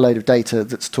into a load of data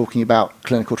that's talking about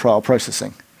clinical trial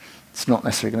processing. It's not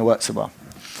necessarily going to work so well.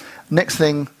 Next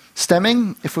thing,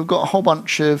 stemming. If we've got a whole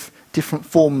bunch of different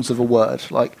forms of a word,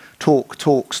 like talk,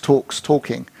 talks, talks,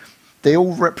 talking, they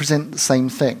all represent the same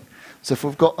thing. So if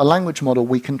we've got a language model,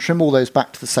 we can trim all those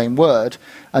back to the same word,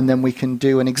 and then we can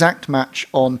do an exact match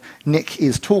on Nick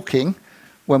is talking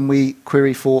when we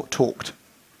query for talked.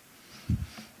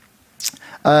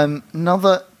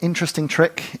 Another interesting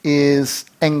trick is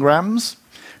n-grams.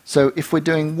 So if we're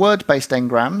doing word-based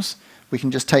n-grams, we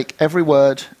can just take every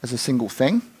word as a single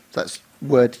thing. That's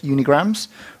word unigrams.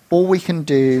 Or we can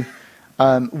do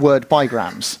word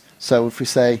bigrams. So if we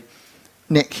say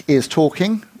Nick is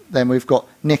talking, then we've got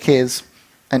Nick is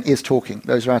and is talking.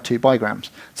 Those are our two bigrams.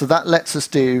 So that lets us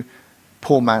do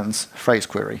poor man's phrase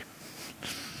query.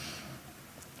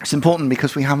 It's important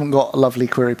because we haven't got a lovely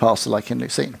query parser like in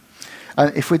Lucene.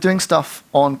 If we're doing stuff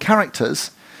on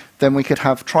characters, then we could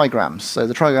have trigrams. So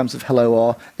the trigrams of hello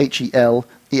are HEL,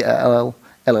 ELL,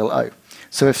 LLO.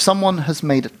 So if someone has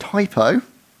made a typo,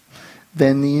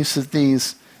 then the use of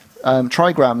these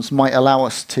trigrams might allow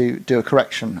us to do a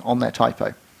correction on their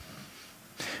typo.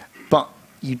 But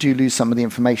you do lose some of the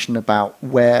information about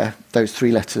where those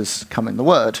 3 letters come in the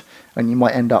word, and you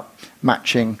might end up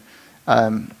matching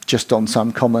just on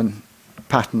some common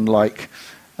pattern like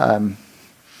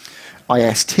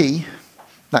IST.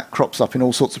 That crops up in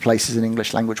all sorts of places in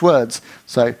English language words.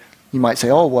 So you might say,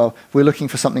 oh, well, we're looking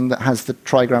for something that has the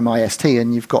trigram IST,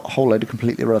 and you've got a whole load of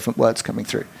completely irrelevant words coming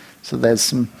through. So there's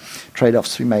some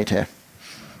trade-offs to be made here.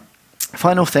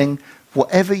 Final thing,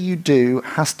 whatever you do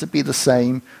has to be the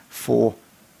same for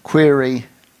query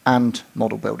and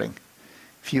model building.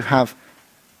 If you have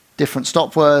different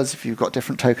stop words, if you've got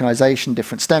different tokenization,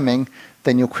 different stemming,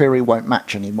 then your query won't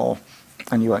match anymore,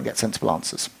 and you won't get sensible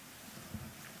answers.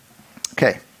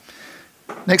 Okay.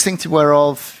 Next thing to be aware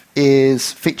of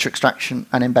is feature extraction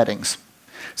and embeddings.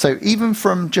 So even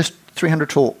from just 300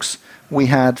 talks, we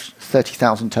had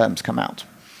 30,000 terms come out.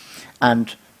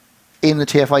 And in the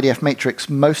TF-IDF matrix,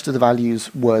 most of the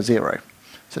values were 0.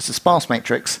 So it's a sparse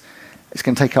matrix. It's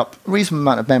going to take up a reasonable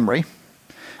amount of memory.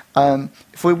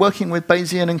 If we're working with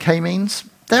Bayesian and k-means,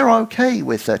 they're OK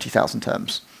with 30,000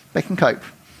 terms. They can cope.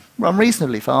 Run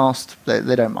reasonably fast.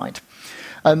 They don't mind.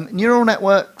 Neural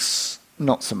networks,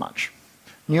 not so much.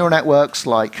 Neural networks,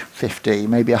 like 50,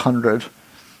 maybe 100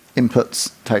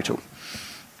 inputs total.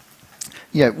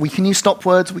 Yeah, we can use stop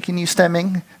words, we can use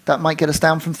stemming. That might get us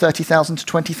down from 30,000 to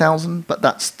 20,000, but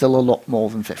that's still a lot more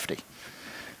than 50.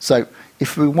 So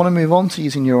if we want to move on to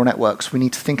using neural networks, we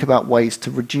need to think about ways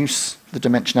to reduce the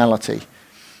dimensionality.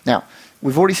 Now,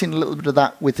 we've already seen a little bit of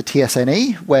that with the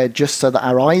TSNE, where just so that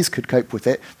our eyes could cope with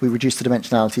it, we reduced the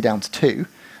dimensionality down to 2.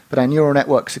 But our neural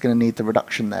networks are going to need the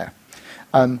reduction there.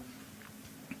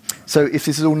 So if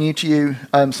this is all new to you,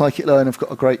 Scikit-learn have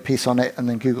got a great piece on it, and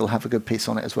then Google have a good piece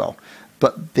on it as well.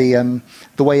 But the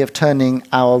way of turning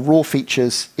our raw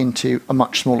features into a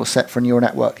much smaller set for a neural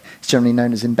network is generally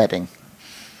known as embedding.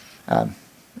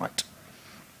 Right.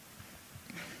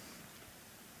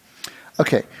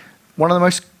 OK. One of the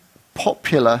most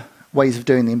popular ways of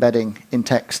doing the embedding in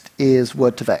text is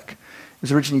Word2Vec. It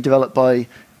was originally developed by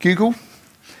Google.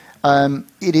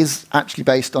 It is actually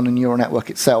based on a neural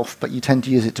network itself, but you tend to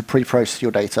use it to pre-process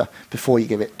your data before you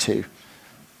give it to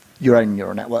your own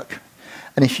neural network.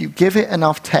 And if you give it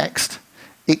enough text,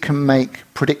 it can make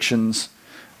predictions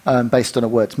based on a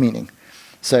word's meaning.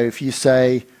 So if you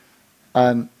say,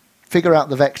 figure out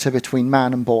the vector between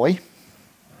man and boy,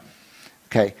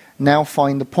 okay, now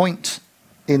find the point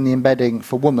in the embedding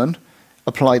for woman,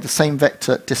 apply the same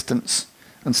vector distance,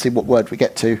 and see what word we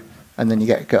get to, and then you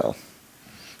get a girl,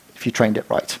 if you trained it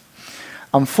right.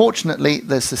 Unfortunately,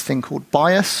 there's this thing called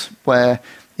bias, where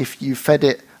if you fed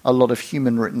it a lot of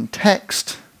human-written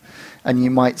text, and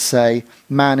you might say,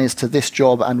 man is to this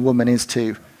job and woman is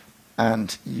to,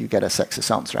 and you get a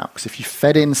sexist answer out. Because if you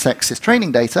fed in sexist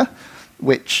training data,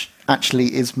 which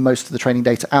actually is most of the training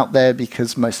data out there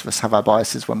because most of us have our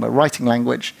biases when we're writing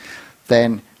language,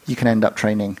 then you can end up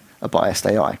training a biased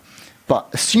AI. But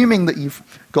assuming that you've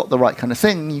got the right kind of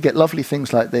thing, you get lovely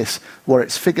things like this, where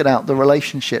it's figured out the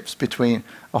relationships between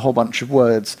a whole bunch of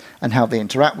words and how they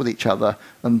interact with each other,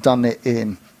 and done it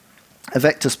in a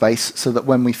vector space so that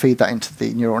when we feed that into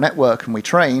the neural network and we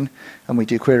train and we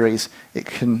do queries, it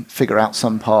can figure out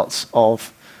some parts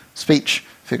of speech,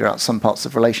 figure out some parts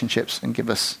of relationships, and give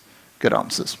us good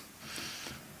answers.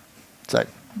 So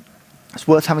it's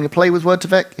worth having a play with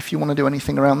Word2Vec if you want to do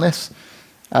anything around this.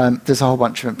 There's a whole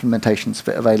bunch of implementations of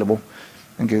it available,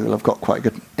 and Google have got quite a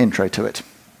good intro to it.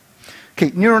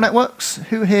 Okay, neural networks.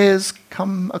 Who here's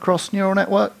come across neural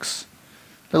networks?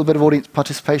 A little bit of audience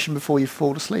participation before you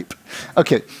fall asleep.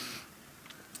 Okay,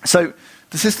 so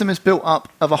the system is built up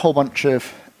of a whole bunch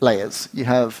of layers. You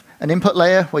have an input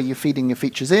layer where you're feeding your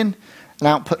features in, an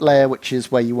output layer which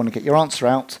is where you want to get your answer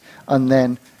out, and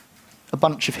then a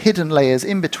bunch of hidden layers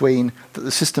in between that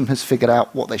the system has figured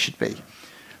out what they should be.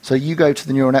 So you go to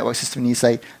the neural network system and you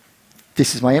say,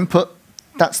 this is my input,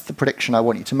 that's the prediction I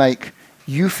want you to make.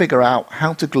 You figure out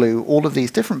how to glue all of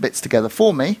these different bits together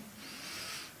for me,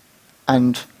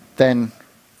 and then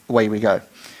away we go.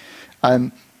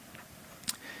 The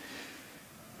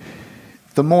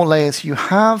more layers you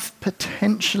have,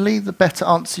 potentially the better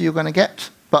answer you're going to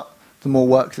get, but the more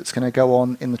work that's going to go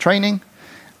on in the training.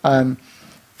 The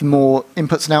more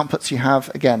inputs and outputs you have,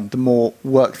 again, the more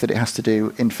work that it has to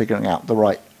do in figuring out the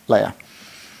right layer.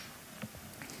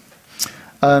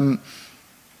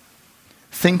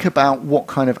 Think about what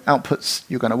kind of outputs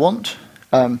you're going to want.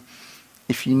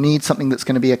 If you need something that's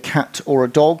going to be a cat or a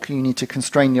dog, you need to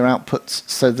constrain your outputs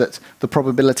so that the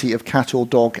probability of cat or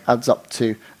dog adds up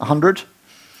to 100.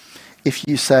 If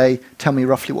you say, tell me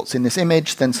roughly what's in this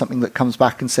image, then something that comes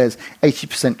back and says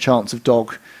 80% chance of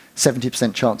dog,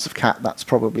 70% chance of cat, that's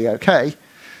probably okay.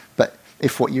 But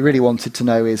if what you really wanted to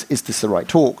know is this the right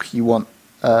talk, you want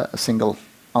a single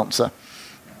answer.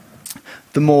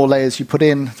 The more layers you put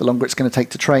in, the longer it's going to take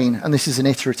to train, and this is an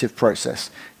iterative process.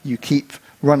 You keep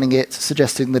running it,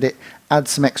 suggesting that it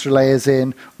adds some extra layers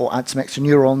in, or add some extra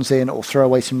neurons in, or throw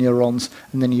away some neurons,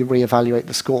 and then you reevaluate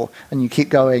the score. And you keep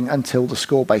going until the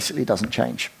score basically doesn't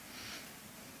change.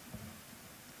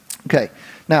 Okay,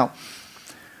 now,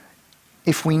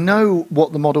 if we know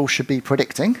what the model should be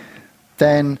predicting,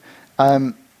 then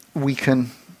we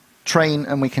can train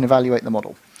and we can evaluate the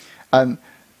model.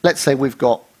 Let's say we've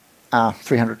got our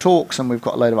 300 talks and we've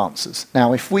got a load of answers.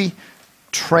 Now, if we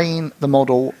train the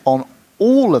model on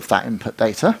all of that input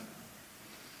data,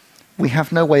 we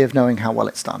have no way of knowing how well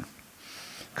it's done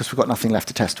because we've got nothing left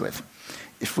to test with.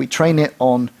 If we train it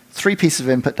on 3 pieces of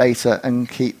input data and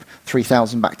keep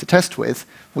 3,000 back to test with,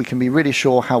 we can be really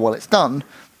sure how well it's done,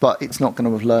 but it's not going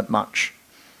to have learnt much.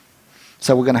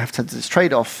 So we're going to have to do this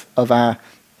trade-off of our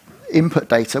input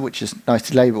data, which is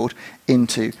nicely labeled,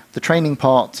 into the training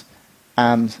part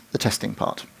and the testing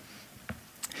part.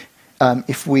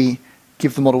 If we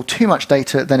give the model too much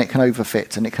data, then it can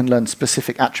overfit, and it can learn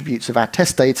specific attributes of our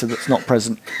test data that's not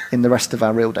present in the rest of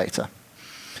our real data.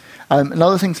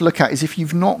 Another thing to look at is if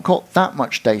you've not got that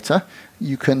much data,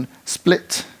 you can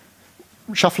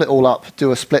shuffle it all up,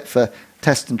 do a split for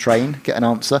test and train, get an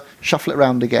answer, shuffle it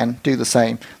around again, do the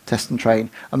same, test and train,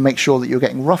 and make sure that you're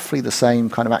getting roughly the same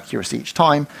kind of accuracy each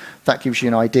time. That gives you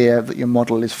an idea that your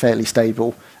model is fairly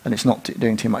stable and it's not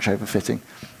doing too much overfitting.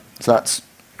 So that's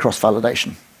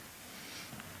cross-validation.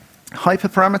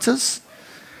 Hyperparameters.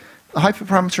 A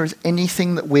hyperparameter is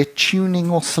anything that we're tuning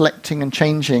or selecting and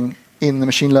changing in the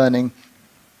machine learning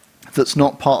that's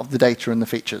not part of the data and the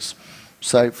features.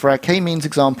 So for our k-means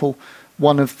example,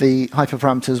 one of the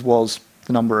hyperparameters was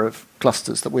the number of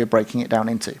clusters that we're breaking it down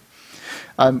into.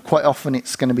 Quite often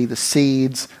it's going to be the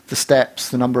seeds, the steps,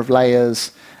 the number of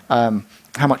layers,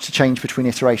 how much to change between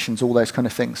iterations, all those kind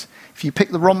of things. If you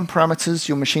pick the wrong parameters,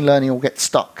 your machine learning will get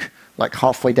stuck like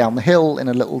halfway down the hill in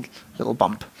a little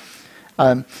bump.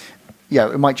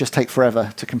 It might just take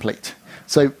forever to complete.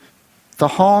 So the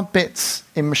hard bits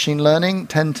in machine learning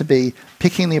tend to be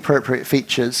picking the appropriate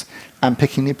features and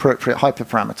picking the appropriate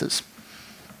hyperparameters.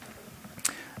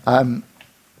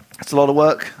 It's a lot of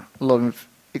work, a lot of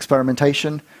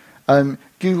experimentation.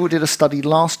 Google did a study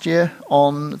last year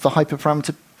on the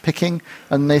hyperparameter picking,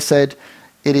 and they said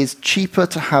it is cheaper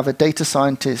to have a data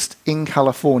scientist in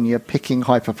California picking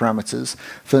hyperparameters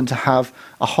than to have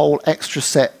a whole extra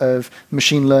set of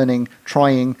machine learning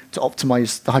trying to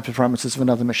optimize the hyperparameters of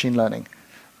another machine learning.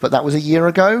 But that was a year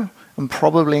ago, and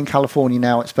probably in California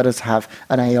now it's better to have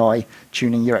an AI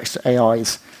tuning your extra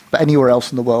AIs. But anywhere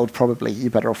else in the world, probably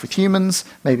you're better off with humans.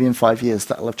 Maybe in 5 years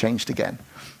that'll have changed again.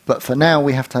 But for now,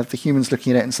 we have to have the humans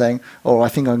looking at it and saying, oh, I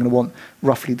think I'm going to want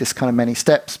roughly this kind of many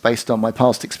steps based on my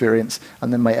past experience,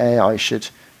 and then my AI should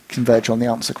converge on the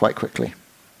answer quite quickly.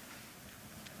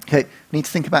 Okay, need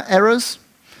to think about errors.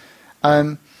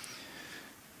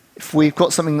 If we've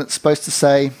got something that's supposed to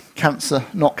say cancer,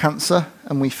 not cancer,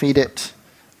 and we feed it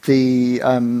the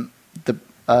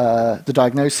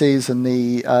diagnoses and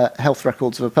the health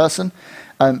records of a person,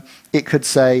 it could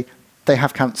say they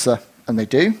have cancer, and they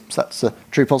do, so that's a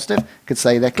true positive. It could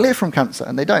say they're clear from cancer,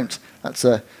 and they don't. That's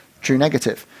a true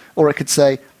negative. Or it could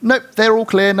say, nope, they're all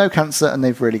clear, no cancer, and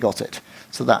they've really got it.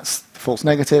 So that's false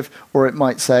negative. Or it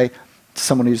might say to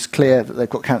someone who's clear that they've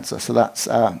got cancer, so that's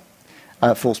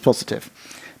false positive.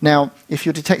 Now, if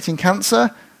you're detecting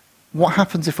cancer, what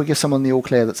happens if we give someone the all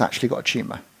clear that's actually got a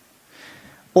tumour?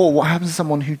 Or what happens to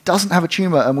someone who doesn't have a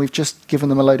tumour and we've just given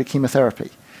them a load of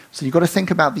chemotherapy? So you've got to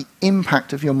think about the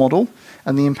impact of your model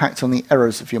and the impact on the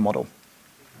errors of your model.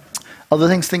 Other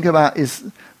things to think about is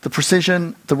the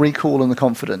precision, the recall, and the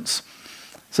confidence.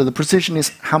 So the precision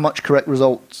is how much correct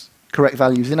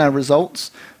values in our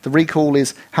results. The recall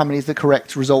is how many of the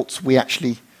correct results we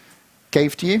actually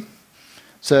gave to you.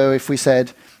 So if we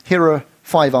said, here are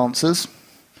 5 answers,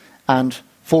 and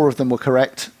 4 of them were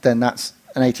correct, then that's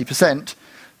an 80%.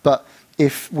 But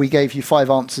if we gave you 5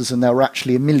 answers and there were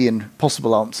actually 1 million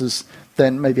possible answers,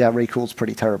 then maybe our recall's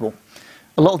pretty terrible.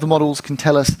 A lot of the models can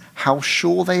tell us how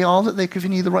sure they are that they've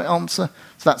given you the right answer.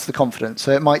 So that's the confidence.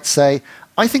 So it might say,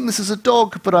 I think this is a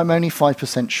dog, but I'm only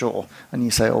 5% sure. And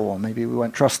you say, oh, well, maybe we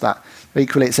won't trust that. But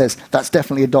equally, it says, that's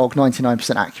definitely a dog,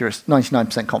 99% accurate,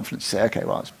 99% confidence. You say, okay,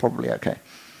 well, it's probably okay.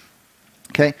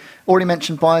 Okay, already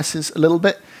mentioned biases a little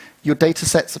bit. Your data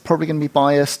sets are probably going to be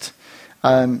biased.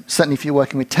 Certainly if you're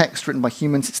working with text written by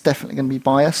humans, it's definitely going to be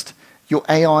biased. Your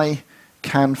AI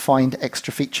can find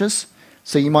extra features.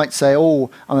 So you might say, oh,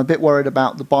 I'm a bit worried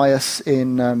about the bias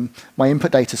in my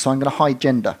input data, so I'm going to hide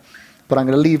gender. But I'm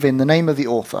going to leave in the name of the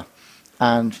author.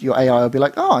 And your AI will be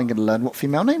like, oh, I'm going to learn what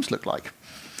female names look like.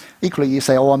 Equally, you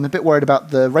say, oh, I'm a bit worried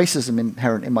about the racism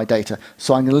inherent in my data,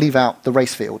 so I'm going to leave out the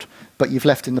race field. But you've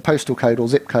left in the postal code or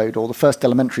zip code or the first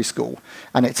elementary school,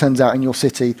 and it turns out in your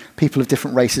city, people of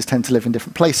different races tend to live in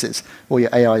different places. Well, your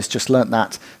AI's just learnt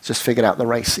that, just figured out the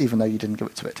race, even though you didn't give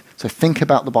it to it. So think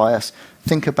about the bias,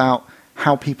 think about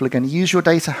how people are going to use your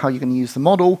data, how you're going to use the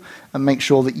model, and make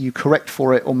sure that you correct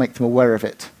for it or make them aware of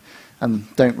it.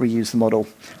 And don't reuse the model.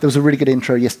 There was a really good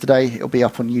intro yesterday. It'll be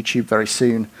up on YouTube very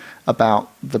soon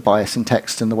about the bias in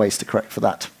text and the ways to correct for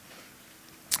that.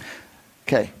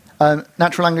 Okay,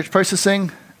 natural language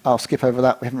processing. I'll skip over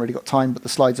that. We haven't really got time, but the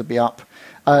slides will be up.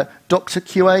 Dr.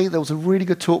 QA, there was a really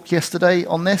good talk yesterday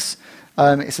on this.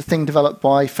 It's a thing developed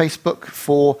by Facebook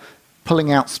for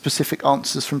pulling out specific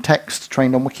answers from text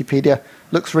trained on Wikipedia.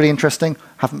 Looks really interesting.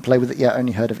 Haven't played with it yet,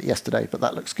 only heard of it yesterday, but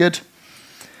that looks good.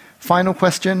 Final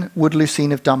question, would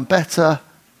Lucene have done better?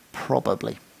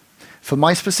 Probably. For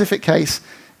my specific case,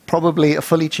 probably a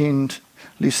fully tuned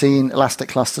Lucene Elastic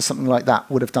cluster, something like that,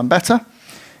 would have done better.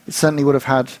 It certainly would have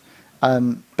had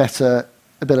better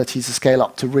ability to scale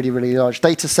up to really, really large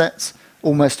data sets.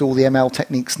 Almost all the ML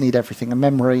techniques need everything in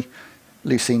memory.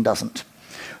 Lucene doesn't.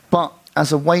 But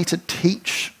as a way to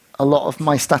teach a lot of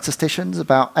my statisticians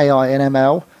about AI and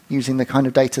ML, using the kind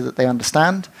of data that they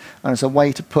understand, and as a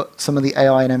way to put some of the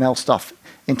AI and ML stuff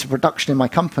into production in my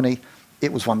company,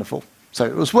 it was wonderful. So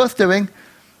it was worth doing,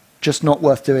 just not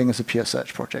worth doing as a pure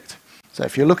search project. So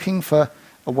if you're looking for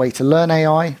a way to learn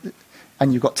AI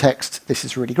and you've got text, this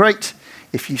is really great.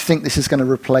 If you think this is going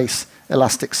to replace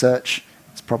ElasticSearch,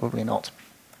 it's probably not.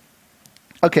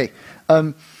 Okay,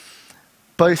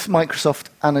 both Microsoft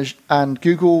and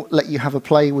Google let you have a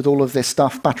play with all of this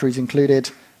stuff, batteries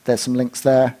included. There's some links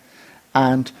there.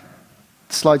 And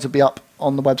the slides will be up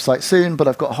on the website soon, but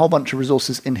I've got a whole bunch of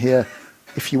resources in here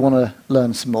if you want to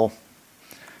learn some more.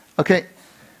 Okay.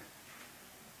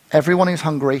 Everyone who's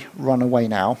hungry, run away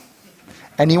now.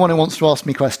 Anyone who wants to ask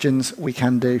me questions, we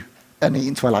can do, and eat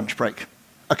into our lunch break.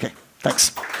 Okay,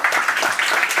 thanks.